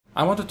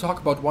I want to talk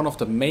about one of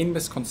the main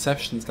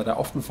misconceptions that I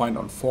often find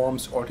on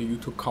forums or the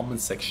YouTube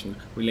comments section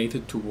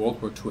related to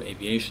World War II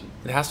aviation.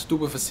 It has to do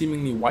with a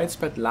seemingly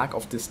widespread lack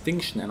of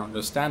distinction and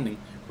understanding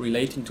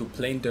relating to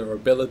plane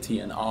durability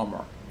and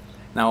armor.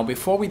 Now,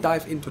 before we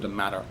dive into the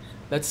matter,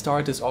 let's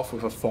start this off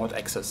with a thought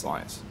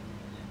exercise.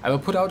 I will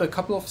put out a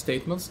couple of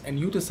statements and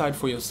you decide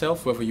for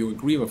yourself whether you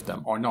agree with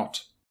them or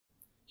not.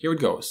 Here it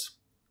goes.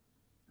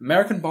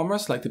 American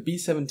bombers like the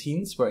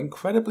B-17s were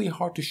incredibly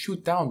hard to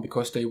shoot down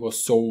because they were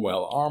so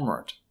well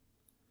armored.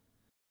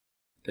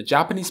 The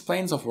Japanese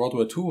planes of World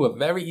War II were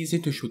very easy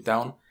to shoot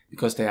down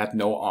because they had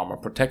no armor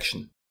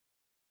protection.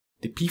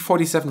 The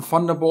P-47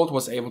 Thunderbolt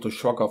was able to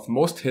shrug off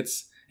most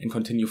hits and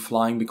continue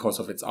flying because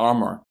of its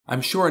armor.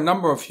 I'm sure a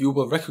number of you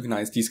will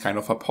recognize these kind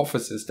of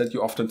hypotheses that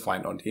you often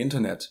find on the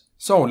internet.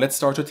 So let's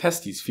start to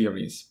test these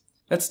theories.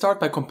 Let's start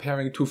by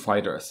comparing two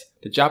fighters,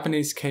 the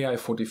Japanese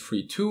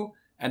Ki-43-2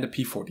 and the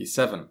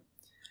P-47.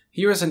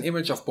 Here is an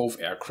image of both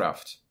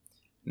aircraft.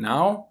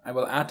 Now I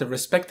will add the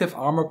respective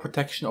armor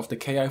protection of the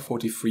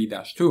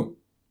Ki-43-2.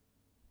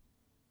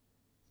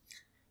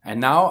 And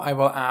now I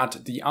will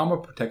add the armor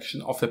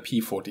protection of the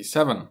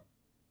P-47.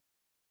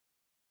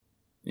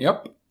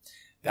 Yep,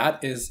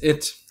 that is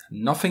it.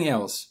 Nothing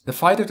else. The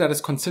fighter that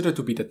is considered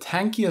to be the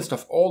tankiest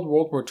of all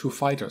World War II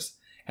fighters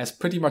has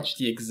pretty much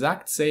the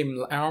exact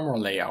same armor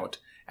layout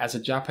as a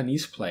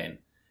Japanese plane.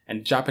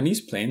 And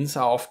Japanese planes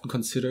are often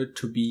considered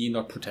to be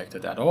not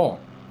protected at all.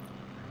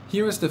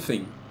 Here is the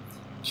thing.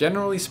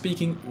 Generally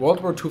speaking,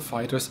 World War II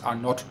fighters are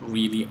not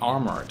really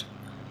armored.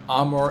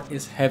 Armor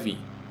is heavy,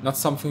 not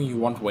something you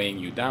want weighing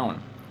you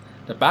down.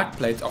 The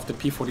backplate of the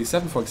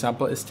P-47, for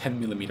example, is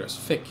 10mm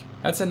thick.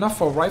 That's enough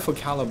for rifle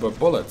caliber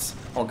bullets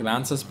or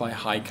glances by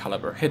high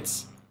caliber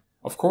hits.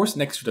 Of course,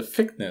 next to the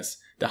thickness,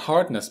 the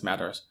hardness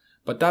matters,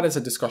 but that is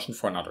a discussion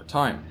for another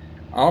time.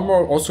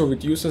 Armor also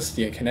reduces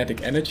the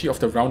kinetic energy of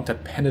the round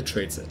that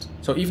penetrates it.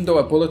 So even though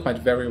a bullet might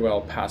very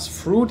well pass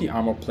through the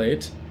armor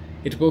plate,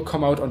 it will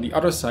come out on the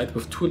other side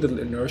with too little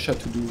inertia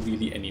to do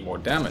really any more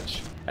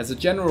damage. As a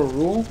general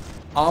rule,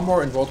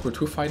 armor in World War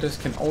II fighters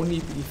can only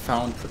be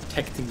found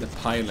protecting the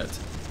pilot,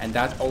 and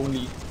that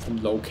only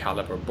from low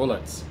caliber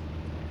bullets.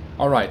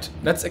 Alright,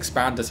 let's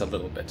expand this a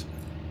little bit.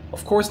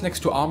 Of course,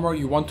 next to armor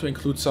you want to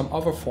include some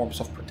other forms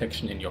of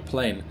protection in your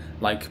plane,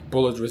 like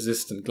bullet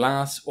resistant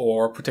glass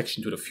or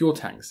protection to the fuel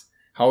tanks.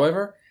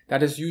 However,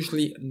 that is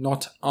usually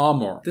not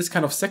armor. This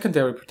kind of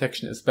secondary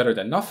protection is better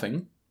than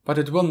nothing, but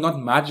it will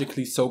not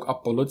magically soak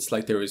up bullets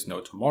like there is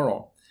no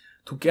tomorrow.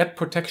 To get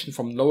protection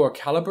from lower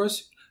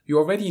calibers, you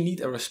already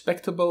need a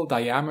respectable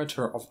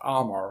diameter of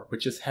armor,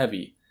 which is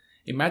heavy.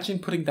 Imagine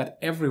putting that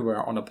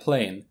everywhere on a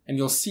plane, and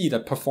you'll see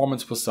that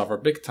performance will suffer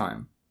big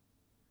time.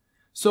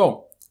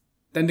 So,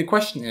 then the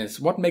question is,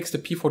 what makes the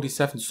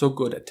P-47 so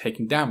good at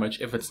taking damage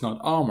if it's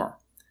not armor?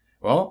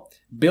 Well,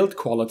 build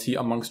quality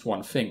amongst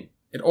one thing.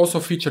 It also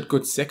featured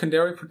good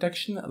secondary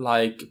protection,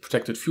 like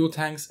protected fuel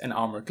tanks and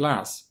armored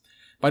glass.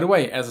 By the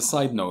way, as a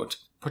side note,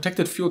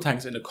 protected fuel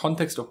tanks in the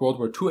context of World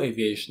War II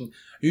aviation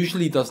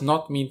usually does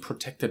not mean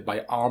protected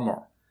by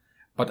armor,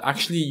 but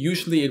actually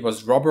usually it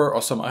was rubber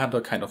or some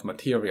other kind of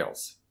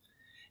materials.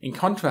 In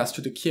contrast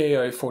to the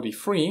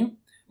Ki-43,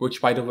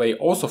 which by the way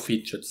also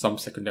featured some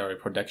secondary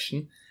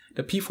protection,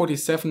 the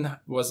P-47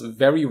 was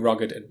very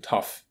rugged and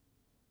tough.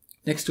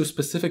 Next to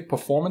specific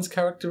performance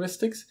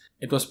characteristics,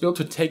 it was built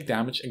to take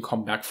damage and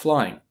come back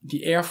flying.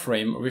 The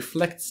airframe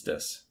reflects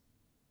this.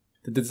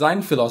 The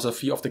design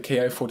philosophy of the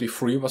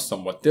Ki-43 was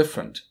somewhat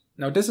different.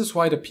 Now this is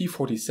why the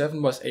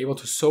P-47 was able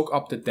to soak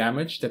up the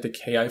damage that the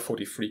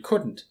Ki-43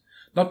 couldn't,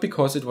 not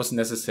because it was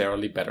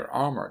necessarily better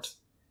armored.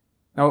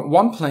 Now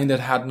one plane that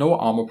had no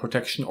armor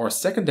protection or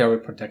secondary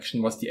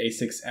protection was the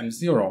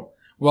A6M0.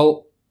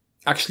 Well,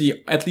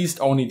 actually at least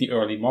only the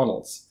early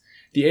models.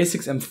 The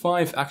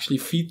A6M5 actually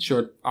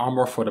featured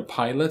armor for the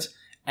pilot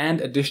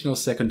and additional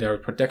secondary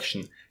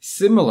protection,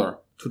 similar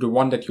to the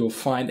one that you'll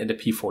find in the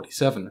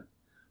P-47.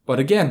 But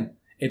again,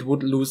 it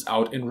would lose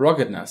out in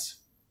ruggedness.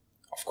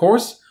 Of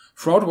course,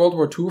 throughout World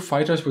War II,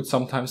 fighters would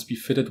sometimes be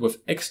fitted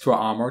with extra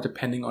armor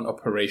depending on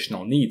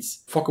operational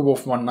needs.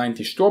 Focke-Wulf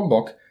 190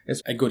 Sturmbock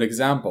is a good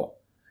example.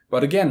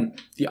 But again,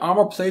 the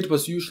armor plate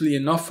was usually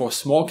enough for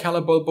small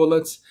caliber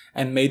bullets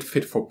and made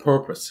fit for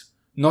purpose,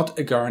 not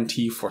a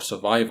guarantee for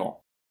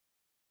survival.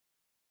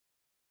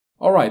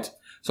 Alright,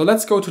 so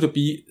let's go to the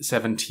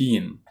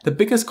B-17. The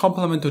biggest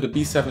compliment to the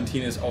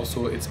B-17 is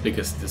also its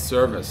biggest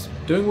disservice.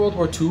 During World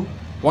War II,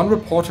 one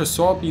reporter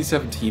saw a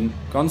B-17,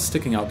 guns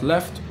sticking out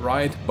left,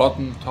 right,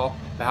 bottom, top,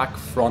 back,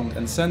 front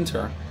and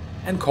center,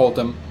 and called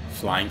them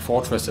flying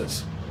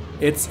fortresses.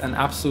 It's an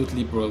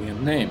absolutely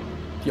brilliant name.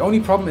 The only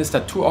problem is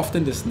that too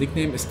often this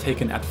nickname is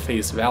taken at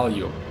face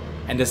value,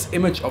 and this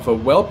image of a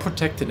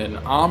well-protected and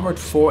armored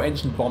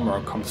 4-engine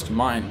bomber comes to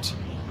mind.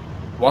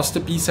 Was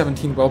the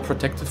B-17 well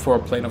protected for a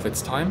plane of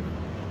its time?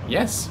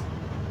 Yes.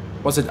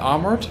 Was it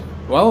armored?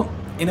 Well,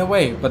 in a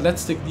way, but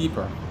let's dig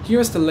deeper. Here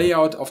is the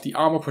layout of the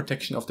armor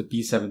protection of the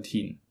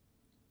B-17.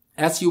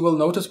 As you will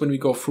notice when we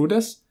go through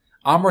this,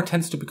 armor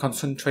tends to be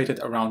concentrated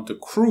around the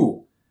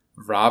crew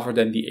rather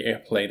than the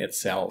airplane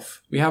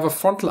itself. We have a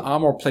frontal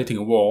armor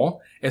plating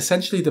wall,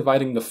 essentially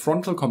dividing the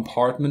frontal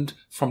compartment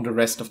from the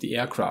rest of the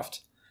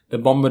aircraft. The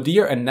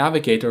bombardier and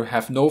navigator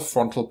have no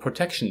frontal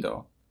protection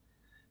though.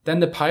 Then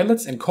the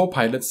pilots and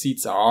co-pilot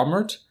seats are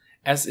armored,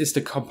 as is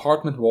the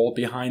compartment wall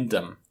behind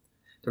them.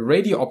 The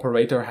radio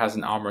operator has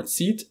an armored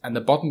seat and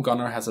the bottom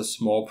gunner has a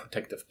small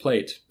protective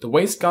plate. The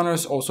waist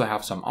gunners also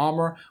have some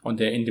armor on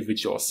their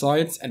individual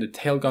sides and the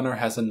tail gunner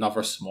has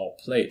another small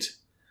plate.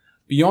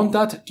 Beyond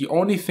that, the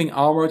only thing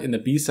armored in the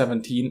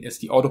B-17 is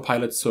the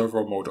autopilot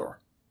servo motor.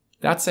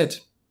 That's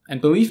it.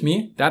 And believe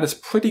me, that is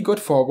pretty good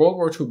for a World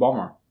War II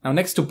bomber. Now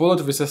next to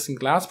bullet-resistant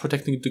glass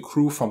protecting the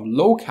crew from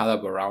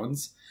low-caliber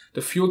rounds,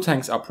 the fuel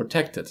tanks are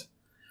protected.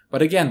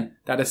 But again,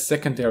 that is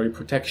secondary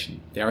protection.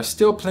 There are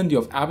still plenty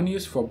of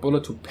avenues for a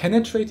bullet to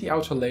penetrate the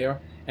outer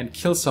layer and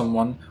kill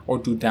someone or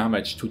do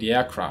damage to the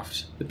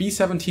aircraft. The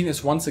B-17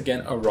 is once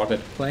again a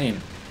rugged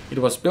plane. It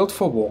was built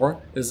for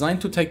war,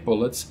 designed to take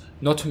bullets,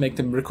 not to make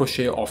them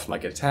ricochet off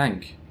like a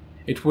tank.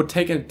 It would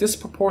take a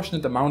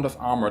disproportionate amount of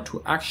armor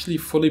to actually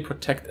fully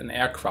protect an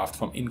aircraft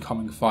from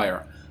incoming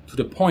fire, to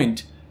the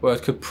point where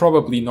it could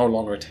probably no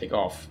longer take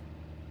off.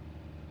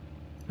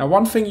 Now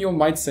one thing you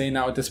might say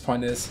now at this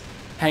point is,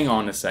 hang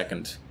on a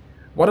second.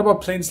 What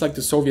about planes like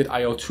the Soviet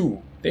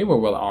Il-2? They were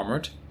well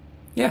armored.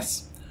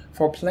 Yes,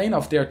 for a plane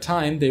of their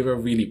time they were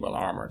really well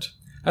armored.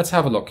 Let's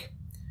have a look.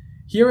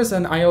 Here is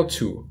an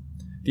Il-2.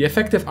 The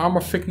effective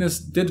armor thickness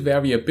did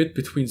vary a bit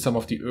between some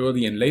of the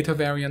early and later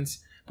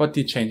variants, but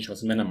the change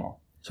was minimal.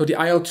 So the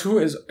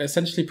Il-2 is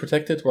essentially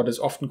protected what is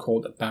often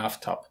called a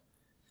bathtub.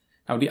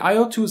 Now the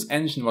Il-2's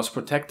engine was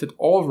protected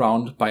all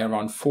round by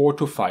around 4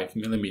 to 5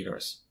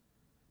 millimeters.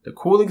 The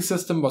cooling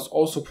system was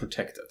also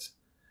protected.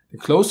 The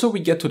closer we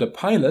get to the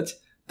pilot,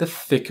 the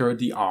thicker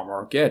the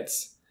armor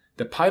gets.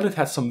 The pilot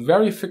had some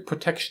very thick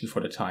protection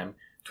for the time,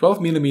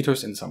 12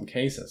 millimeters in some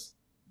cases.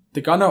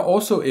 The gunner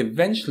also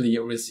eventually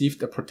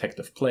received a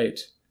protective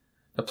plate.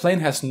 The plane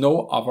has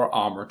no other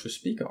armor to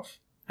speak of.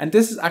 And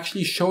this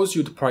actually shows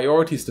you the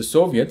priorities the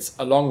Soviets,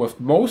 along with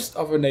most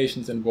other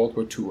nations in World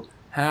War II,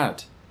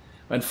 had.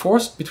 When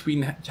forced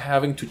between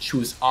having to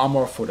choose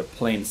armor for the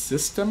plane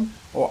system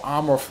or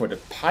armor for the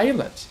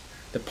pilot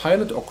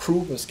or crew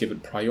was given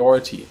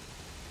priority.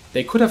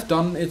 They could have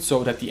done it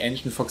so that the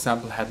engine, for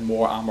example, had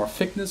more armor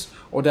thickness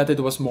or that it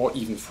was more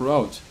even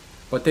throughout,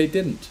 but they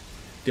didn't.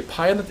 The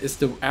pilot is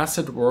the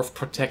asset worth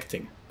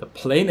protecting. The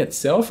plane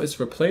itself is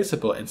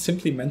replaceable and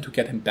simply meant to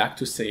get him back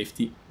to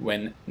safety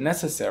when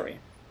necessary.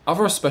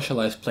 Other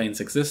specialized planes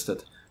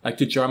existed, like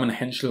the German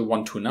Henschel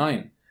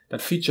 129,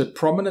 that featured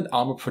prominent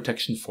armor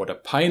protection for the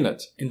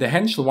pilot. In the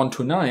Henschel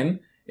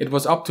 129, it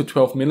was up to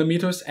 12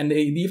 millimeters and it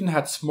even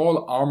had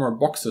small armor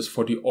boxes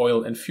for the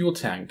oil and fuel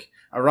tank,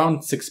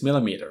 around 6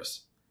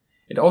 millimeters.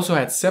 It also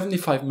had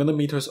 75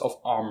 millimeters of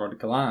armored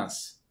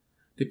glass.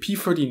 The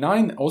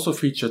P-39 also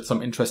featured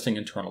some interesting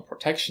internal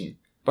protection,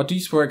 but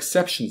these were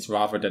exceptions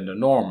rather than the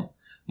norm.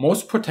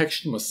 Most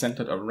protection was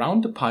centered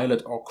around the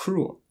pilot or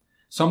crew,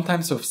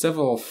 sometimes with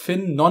several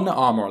thin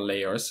non-armor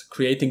layers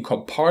creating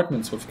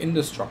compartments within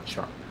the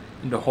structure,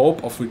 in the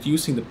hope of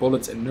reducing the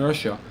bullet's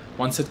inertia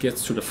once it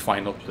gets to the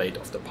final plate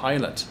of the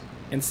pilot.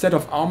 Instead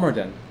of armor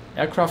then,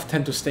 aircraft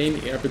tend to stay in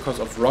the air because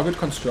of rugged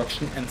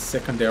construction and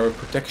secondary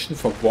protection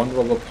for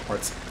vulnerable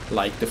parts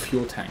like the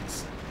fuel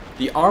tanks.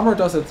 The armor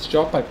does its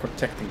job by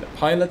protecting the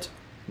pilot,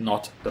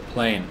 not the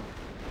plane.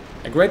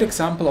 A great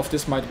example of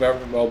this might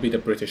very well be the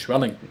British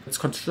Wellington. Its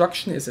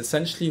construction is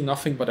essentially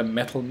nothing but a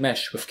metal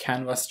mesh with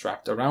canvas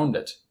strapped around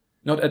it.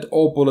 Not at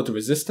all bullet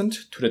resistant,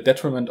 to the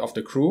detriment of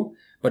the crew,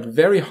 but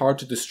very hard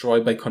to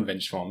destroy by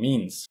conventional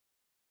means.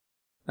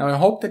 Now I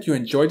hope that you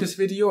enjoyed this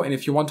video, and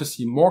if you want to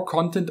see more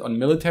content on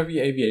military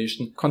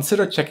aviation,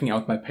 consider checking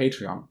out my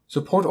Patreon.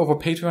 Support over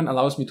Patreon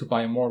allows me to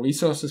buy more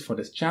resources for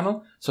this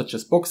channel, such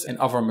as books and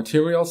other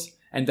materials,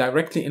 and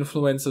directly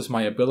influences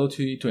my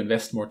ability to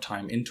invest more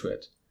time into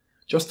it.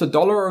 Just $1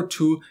 or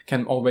 $2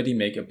 can already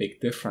make a big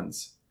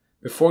difference.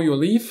 Before you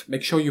leave,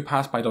 make sure you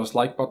pass by those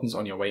like buttons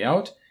on your way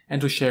out,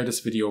 and to share this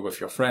video with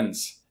your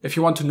friends. If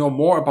you want to know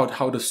more about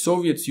how the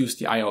Soviets used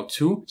the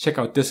Il-2, check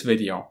out this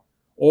video.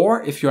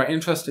 Or if you are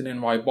interested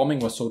in why bombing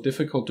was so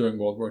difficult during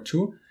World War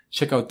II,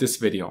 check out this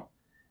video.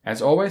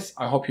 As always,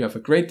 I hope you have a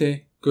great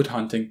day, good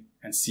hunting,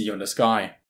 and see you in the sky.